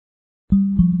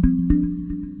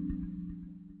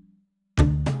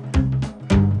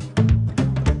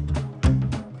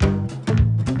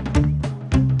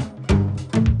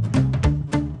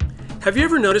Have you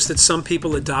ever noticed that some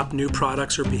people adopt new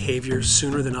products or behaviors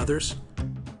sooner than others?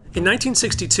 In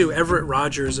 1962, Everett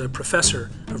Rogers, a professor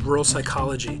of rural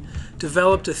psychology,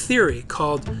 developed a theory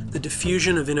called the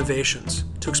Diffusion of Innovations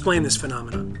to explain this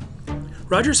phenomenon.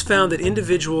 Rogers found that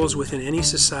individuals within any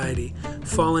society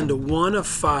fall into one of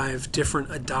 5 different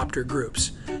adopter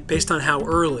groups based on how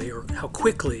early or how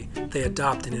quickly they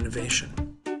adopt an innovation.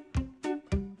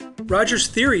 Rogers'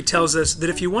 theory tells us that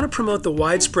if you want to promote the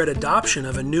widespread adoption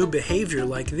of a new behavior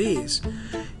like these,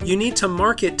 you need to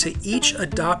market to each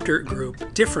adopter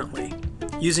group differently,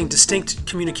 using distinct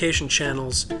communication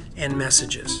channels and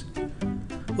messages.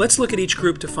 Let's look at each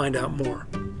group to find out more.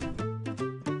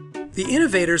 The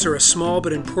innovators are a small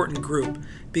but important group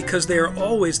because they are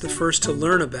always the first to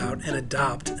learn about and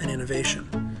adopt an innovation.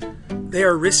 They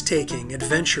are risk-taking,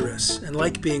 adventurous, and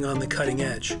like being on the cutting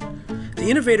edge. The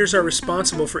innovators are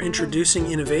responsible for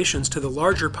introducing innovations to the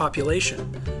larger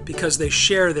population because they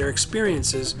share their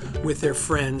experiences with their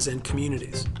friends and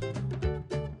communities.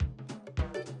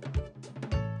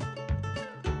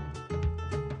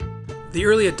 The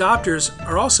early adopters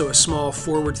are also a small,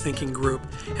 forward-thinking group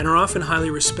and are often highly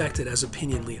respected as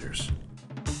opinion leaders.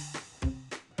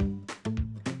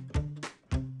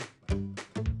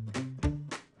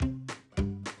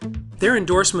 Their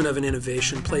endorsement of an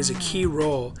innovation plays a key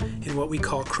role in what we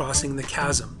call crossing the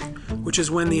chasm, which is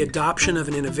when the adoption of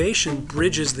an innovation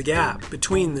bridges the gap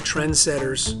between the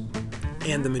trendsetters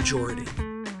and the majority.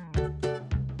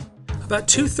 About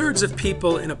 2/3 of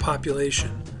people in a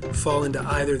population fall into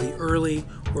either the early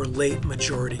or late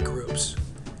majority groups.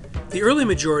 The early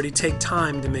majority take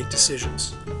time to make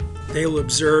decisions. They will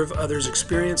observe others'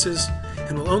 experiences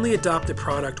and will only adopt the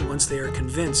product once they are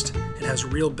convinced it has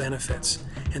real benefits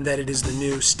and that it is the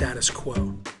new status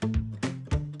quo.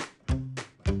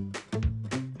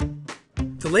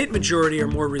 The late majority are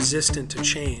more resistant to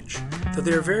change, though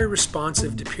they are very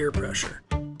responsive to peer pressure.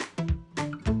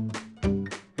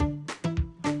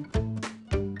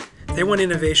 They want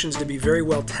innovations to be very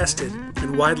well tested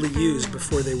and widely used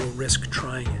before they will risk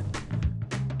trying it.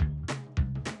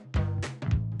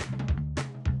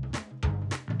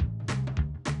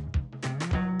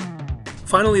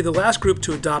 Finally, the last group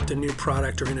to adopt a new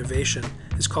product or innovation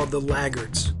is called the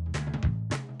laggards.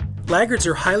 Laggards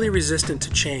are highly resistant to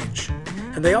change,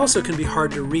 and they also can be hard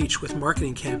to reach with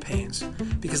marketing campaigns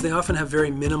because they often have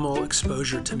very minimal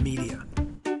exposure to media.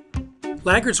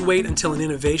 Laggards wait until an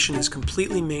innovation is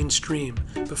completely mainstream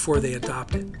before they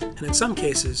adopt it, and in some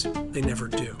cases, they never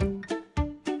do.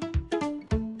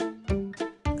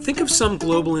 Think of some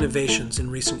global innovations in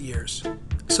recent years.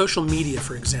 Social media,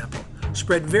 for example,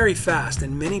 spread very fast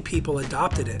and many people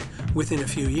adopted it within a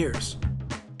few years.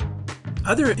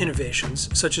 Other innovations,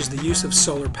 such as the use of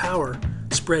solar power,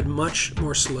 spread much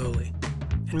more slowly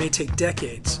and may take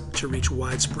decades to reach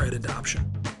widespread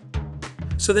adoption.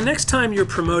 So the next time you're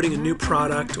promoting a new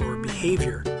product or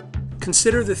behavior,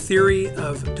 consider the theory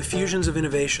of diffusions of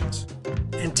innovations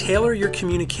and tailor your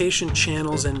communication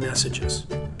channels and messages.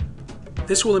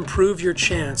 This will improve your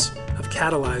chance of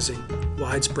catalyzing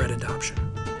widespread adoption.